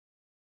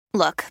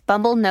Look,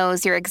 Bumble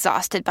knows you're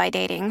exhausted by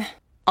dating.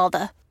 All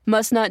the,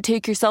 must not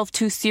take yourself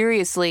too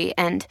seriously,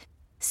 and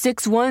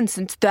 6'1"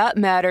 since that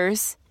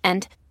matters.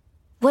 And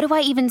what do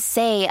I even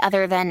say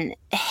other than,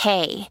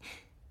 hey?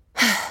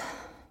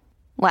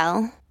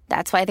 Well,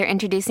 that's why they're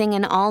introducing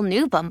an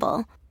all-new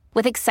Bumble,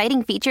 with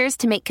exciting features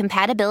to make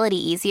compatibility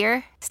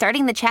easier,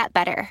 starting the chat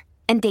better,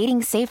 and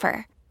dating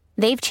safer.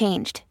 They've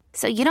changed,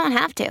 so you don't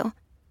have to.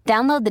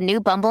 Download the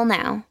new Bumble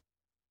now.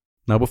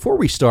 Now, before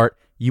we start,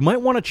 you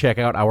might want to check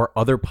out our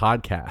other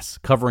podcasts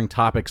covering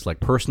topics like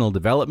personal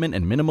development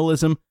and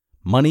minimalism,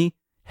 money,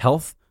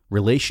 health,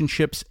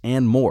 relationships,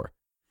 and more.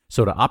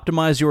 So to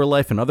optimize your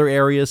life in other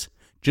areas,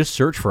 just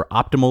search for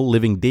Optimal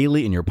Living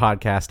Daily in your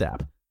podcast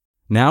app.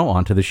 Now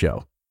on to the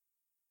show.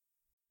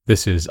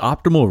 This is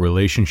Optimal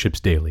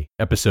Relationships Daily,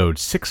 episode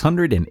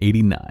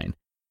 689,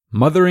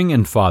 Mothering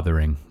and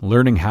Fathering,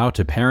 Learning How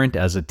to Parent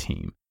as a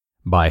Team,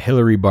 by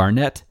Hilary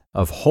Barnett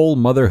of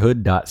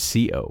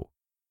wholemotherhood.co.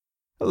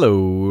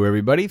 Hello,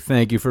 everybody.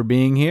 Thank you for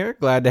being here.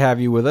 Glad to have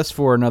you with us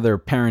for another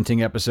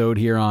parenting episode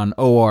here on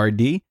ORD.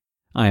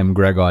 I am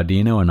Greg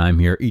Audino, and I'm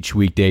here each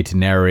weekday to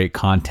narrate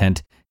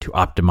content to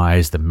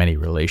optimize the many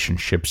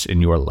relationships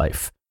in your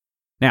life.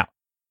 Now,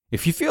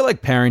 if you feel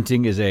like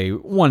parenting is a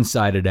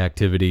one-sided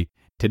activity,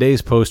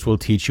 today's post will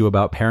teach you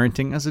about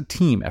parenting as a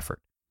team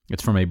effort.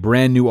 It's from a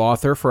brand new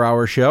author for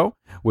our show,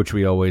 which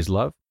we always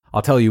love.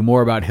 I'll tell you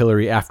more about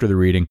Hilary after the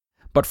reading,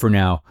 but for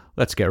now,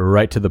 let's get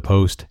right to the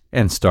post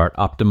and start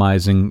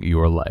optimizing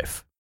your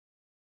life.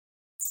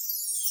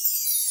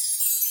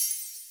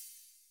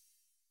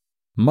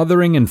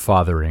 Mothering and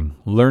Fathering,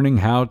 Learning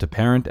How to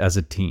Parent as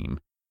a Team,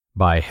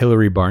 by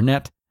Hilary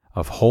Barnett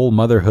of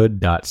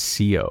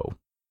wholemotherhood.co.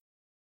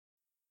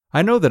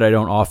 I know that I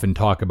don't often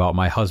talk about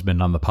my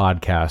husband on the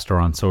podcast or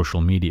on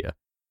social media.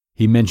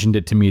 He mentioned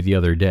it to me the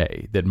other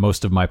day, that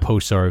most of my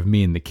posts are of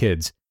me and the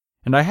kids,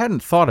 and I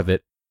hadn't thought of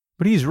it,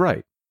 but he's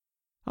right.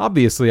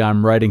 Obviously,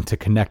 I'm writing to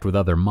connect with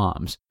other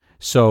moms,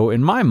 so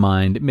in my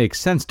mind, it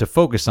makes sense to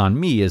focus on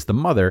me as the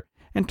mother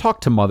and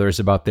talk to mothers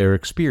about their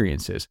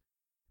experiences.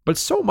 But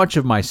so much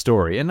of my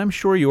story, and I'm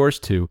sure yours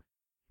too,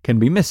 can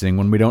be missing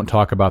when we don't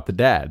talk about the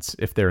dads,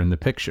 if they're in the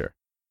picture.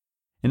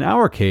 In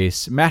our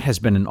case, Matt has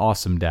been an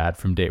awesome dad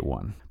from day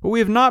one, but we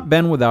have not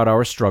been without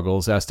our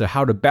struggles as to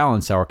how to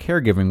balance our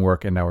caregiving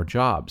work and our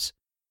jobs.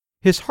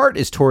 His heart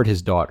is toward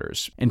his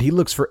daughters, and he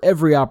looks for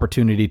every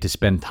opportunity to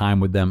spend time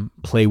with them,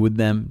 play with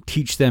them,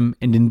 teach them,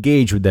 and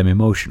engage with them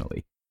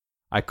emotionally.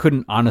 I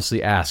couldn't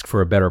honestly ask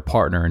for a better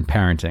partner in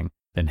parenting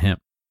than him.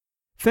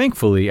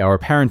 Thankfully, our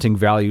parenting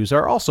values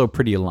are also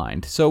pretty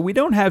aligned, so we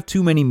don't have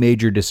too many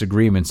major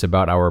disagreements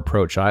about our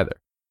approach either.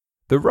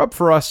 The rub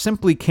for us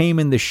simply came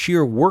in the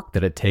sheer work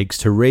that it takes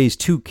to raise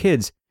two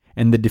kids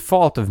and the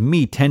default of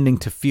me tending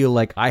to feel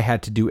like I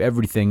had to do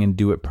everything and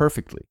do it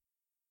perfectly.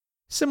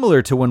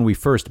 Similar to when we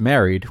first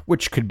married,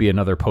 which could be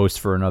another post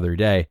for another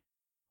day,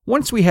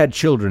 once we had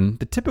children,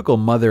 the typical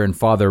mother and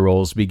father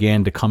roles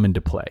began to come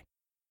into play.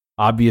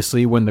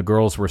 Obviously, when the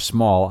girls were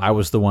small, I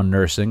was the one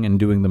nursing and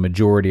doing the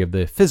majority of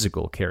the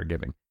physical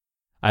caregiving.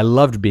 I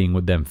loved being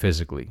with them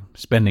physically,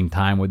 spending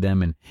time with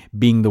them and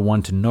being the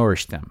one to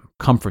nourish them,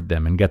 comfort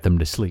them, and get them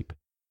to sleep.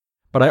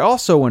 But I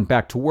also went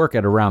back to work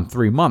at around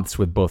 3 months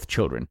with both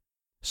children.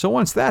 So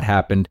once that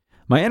happened,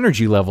 my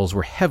energy levels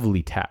were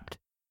heavily tapped.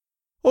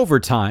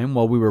 Over time,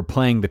 while we were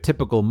playing the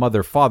typical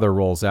mother-father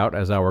roles out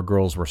as our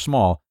girls were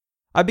small,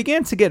 I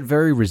began to get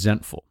very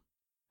resentful.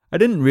 I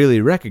didn't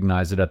really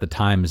recognize it at the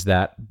time as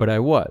that, but I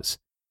was.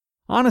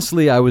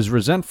 Honestly, I was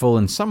resentful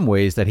in some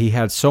ways that he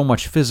had so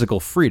much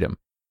physical freedom,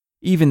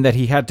 even that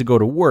he had to go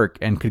to work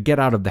and could get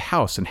out of the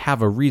house and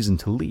have a reason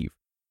to leave.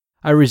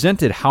 I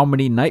resented how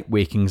many night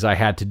wakings I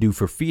had to do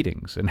for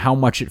feedings and how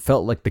much it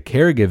felt like the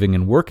caregiving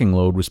and working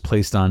load was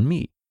placed on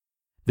me.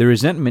 The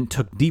resentment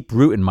took deep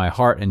root in my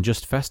heart and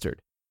just festered.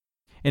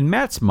 In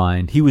Matt's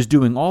mind, he was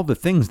doing all the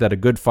things that a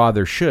good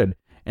father should,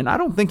 and I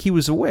don't think he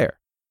was aware.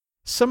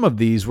 Some of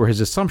these were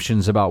his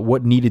assumptions about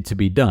what needed to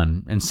be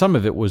done, and some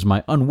of it was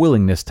my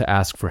unwillingness to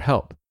ask for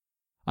help.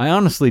 I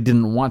honestly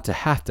didn't want to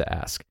have to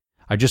ask.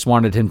 I just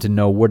wanted him to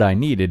know what I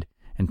needed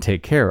and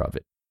take care of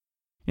it.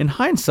 In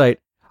hindsight,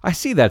 I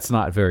see that's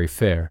not very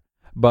fair,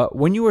 but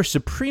when you are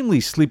supremely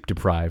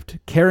sleep-deprived,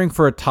 caring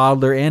for a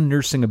toddler and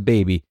nursing a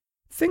baby,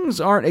 things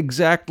aren't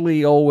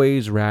exactly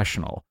always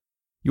rational.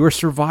 You are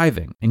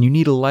surviving, and you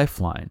need a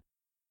lifeline.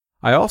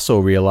 I also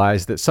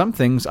realized that some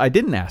things I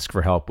didn't ask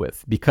for help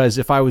with, because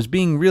if I was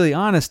being really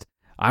honest,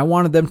 I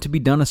wanted them to be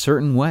done a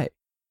certain way.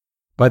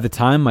 By the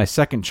time my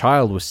second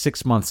child was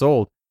 6 months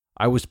old,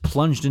 I was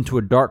plunged into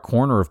a dark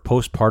corner of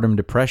postpartum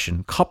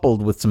depression,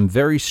 coupled with some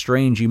very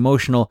strange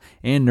emotional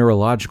and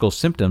neurological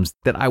symptoms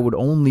that I would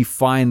only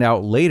find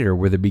out later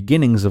were the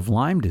beginnings of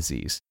Lyme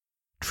disease.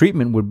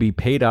 Treatment would be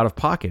paid out of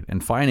pocket,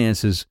 and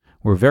finances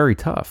were very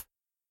tough.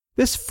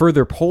 This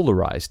further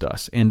polarized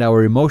us, and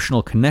our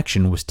emotional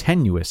connection was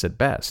tenuous at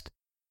best.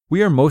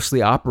 We are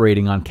mostly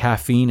operating on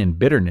caffeine and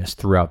bitterness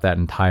throughout that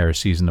entire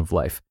season of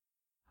life.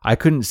 I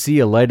couldn't see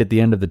a light at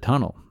the end of the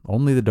tunnel,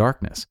 only the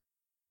darkness.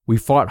 We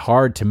fought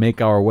hard to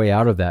make our way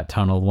out of that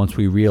tunnel once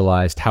we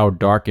realized how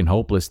dark and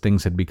hopeless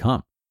things had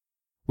become.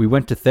 We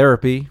went to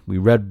therapy, we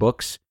read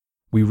books,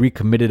 we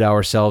recommitted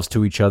ourselves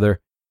to each other,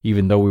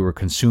 even though we were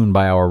consumed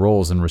by our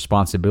roles and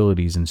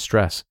responsibilities and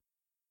stress.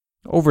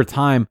 Over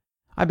time,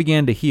 I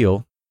began to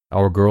heal,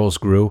 our girls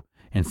grew,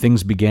 and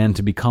things began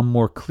to become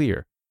more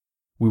clear.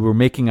 We were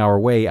making our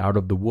way out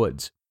of the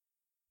woods.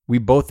 We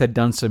both had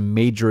done some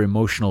major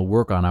emotional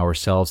work on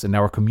ourselves and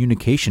our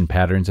communication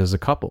patterns as a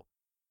couple.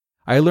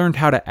 I learned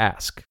how to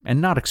ask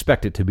and not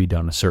expect it to be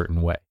done a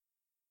certain way.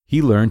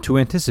 He learned to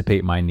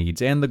anticipate my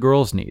needs and the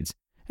girls' needs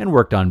and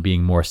worked on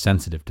being more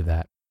sensitive to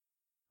that.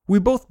 We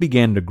both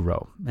began to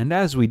grow, and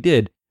as we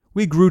did,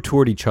 we grew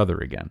toward each other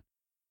again.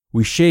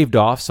 We shaved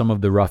off some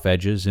of the rough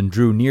edges and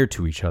drew near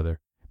to each other,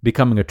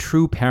 becoming a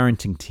true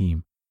parenting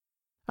team.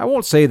 I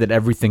won't say that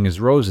everything is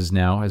roses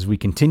now as we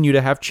continue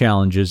to have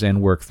challenges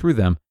and work through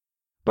them,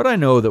 but I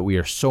know that we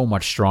are so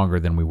much stronger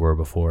than we were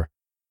before.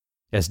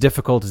 As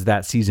difficult as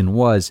that season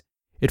was,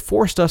 it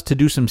forced us to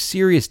do some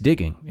serious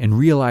digging and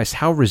realize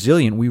how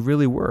resilient we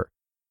really were.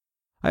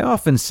 I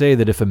often say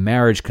that if a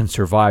marriage can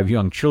survive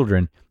young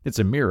children, it's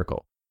a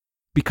miracle.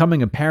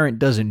 Becoming a parent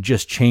doesn't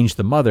just change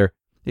the mother,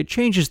 it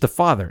changes the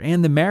father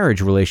and the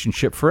marriage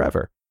relationship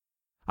forever.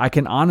 I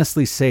can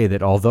honestly say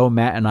that although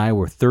Matt and I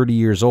were 30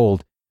 years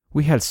old,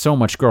 we had so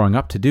much growing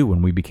up to do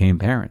when we became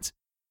parents.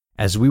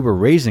 As we were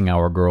raising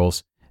our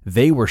girls,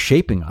 they were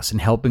shaping us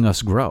and helping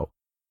us grow.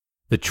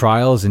 The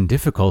trials and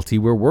difficulty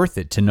were worth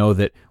it to know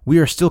that we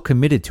are still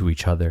committed to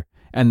each other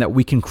and that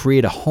we can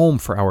create a home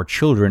for our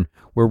children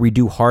where we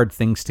do hard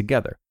things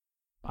together.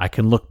 I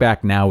can look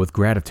back now with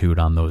gratitude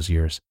on those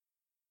years.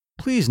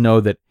 Please know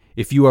that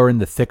if you are in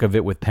the thick of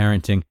it with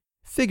parenting,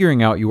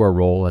 figuring out your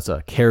role as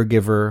a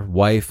caregiver,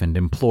 wife, and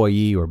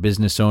employee or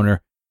business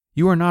owner,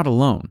 you are not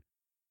alone.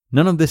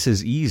 None of this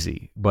is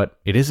easy, but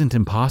it isn't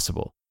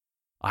impossible.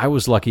 I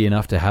was lucky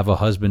enough to have a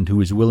husband who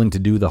is willing to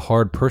do the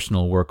hard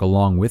personal work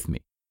along with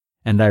me,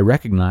 and I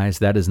recognize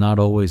that is not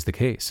always the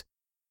case.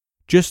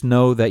 Just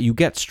know that you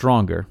get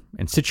stronger,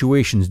 and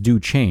situations do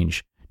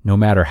change, no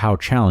matter how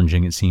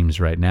challenging it seems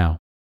right now.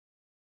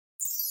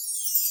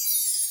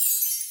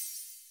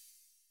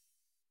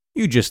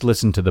 You just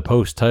listened to the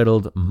post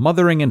titled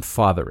Mothering and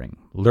Fathering,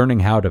 Learning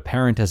How to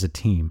Parent as a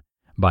Team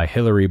by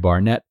Hilary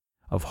Barnett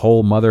of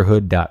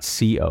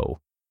WholeMotherhood.co.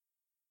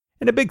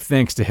 And a big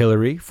thanks to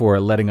Hilary for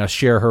letting us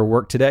share her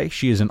work today.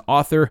 She is an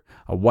author,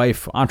 a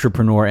wife,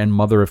 entrepreneur, and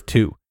mother of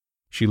two.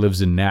 She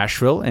lives in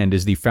Nashville and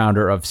is the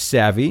founder of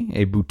Savvy,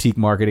 a boutique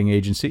marketing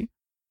agency.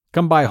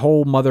 Come by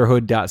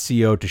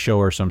WholeMotherhood.co to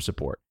show her some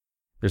support.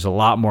 There's a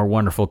lot more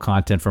wonderful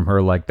content from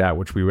her like that,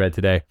 which we read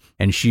today,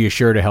 and she is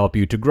sure to help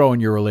you to grow in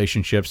your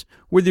relationships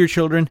with your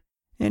children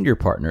and your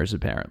partners,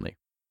 apparently.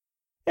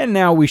 And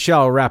now we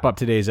shall wrap up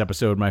today's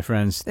episode, my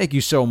friends. Thank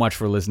you so much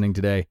for listening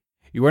today.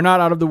 You are not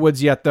out of the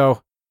woods yet,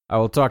 though. I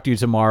will talk to you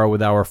tomorrow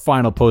with our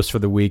final post for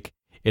the week.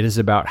 It is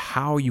about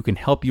how you can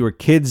help your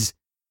kids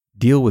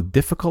deal with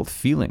difficult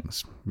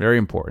feelings. Very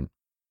important.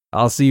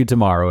 I'll see you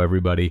tomorrow,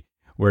 everybody,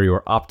 where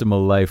your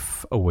optimal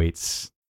life awaits.